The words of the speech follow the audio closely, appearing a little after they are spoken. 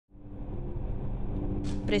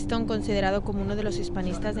Preston, considerado como uno de los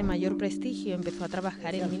hispanistas de mayor prestigio, empezó a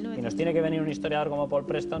trabajar en 1900. Y nos tiene que venir un historiador como Paul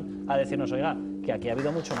Preston a decirnos, oiga, que aquí ha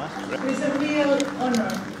habido mucho más.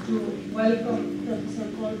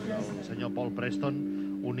 El senyor Paul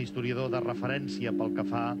Preston, un historiador de referència pel que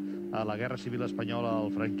fa a la Guerra Civil Espanyola,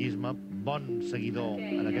 al franquisme, bon seguidor,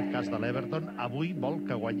 en aquest cas de l'Everton, avui vol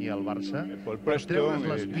que guanyi el Barça. Paul Preston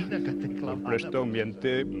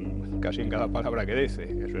miente casi en cada palabra que dice,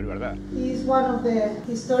 eso es verdad. He is one of the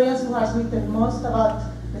historians who has written most about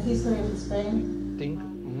the history of Spain. Tinc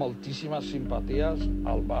moltíssimes simpaties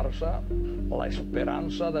al Barça,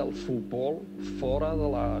 l'esperança del futbol fora de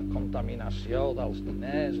la contaminació dels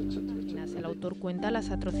diners, etc. El autor cuenta las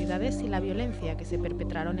atrocidades y la violencia que se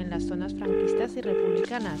perpetraron en las zonas franquistas y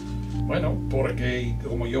republicanas. Bueno, porque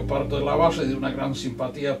como yo parto de la base de una gran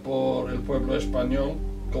simpatía por el pueblo español,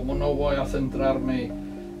 ¿cómo no voy a centrarme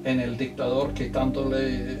en el dictador que tanto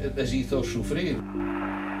les hizo sufrir?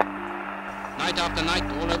 Night after night,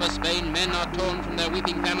 all over Spain, men are torn from their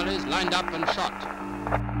weeping families, lined up and shot.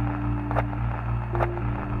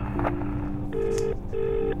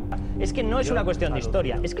 Es que no es una cuestión de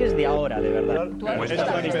historia, es que es de ahora, de verdad.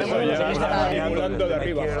 Manipulando de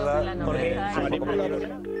arriba.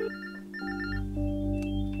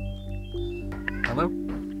 Hello?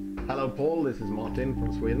 Hello, Paul. This is Martin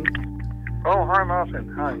from Sweden. Oh, hi, Martin.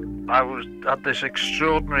 Hi. I was at this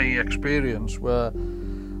extraordinary experience where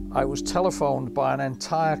I was telephoned by an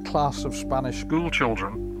entire class of Spanish school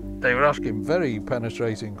children. They were asking very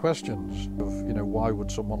penetrating questions of, why would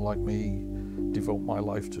someone like me devote my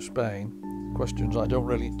life to Spain? Questions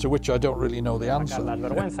to which I don't really know the answer. Las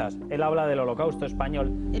vergüenzas. Él habla del Holocausto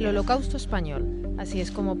español. El Holocausto español. Así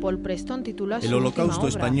es como Paul Preston titula su El Holocausto última obra.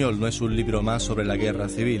 español no es un libro más sobre la guerra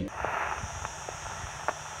civil.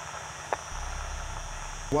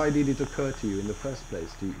 Why did it occur to you in the first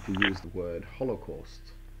place to use the word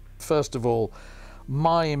Holocaust? First of all,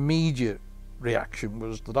 my immediate reaction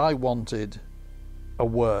was that I wanted a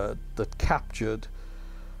word that captured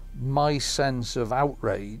my sense of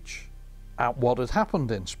outrage at what had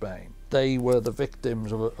happened in Spain. They were the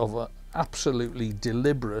victims of an absolutely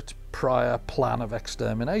deliberate prior plan of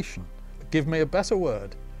extermination. Give me a better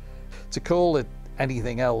word. To call it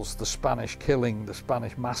anything else, the Spanish killing, the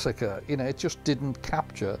Spanish massacre, it just didn't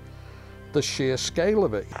capture the sheer scale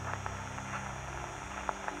of it.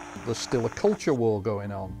 There's still a culture war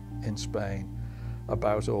going on in Spain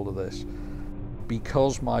about all of this.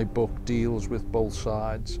 Because my book deals with both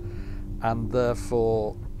sides, and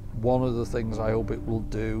therefore one of the things I hope it will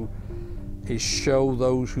do is show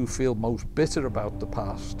those who feel most bitter about the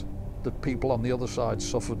past that people on the other side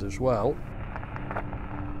suffered as well.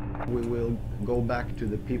 We will go back to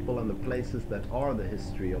the people and the places that are the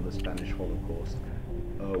history of the Spanish Holocaust.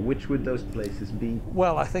 Which would those places be?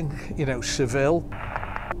 Well, I think, Seville,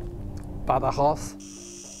 Badajoz,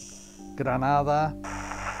 Granada,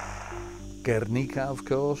 Guernica, of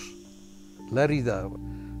course, Lerida.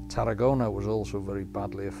 Tarragona was also very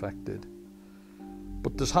badly affected.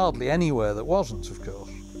 But there's hardly anywhere that wasn't, of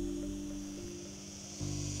course.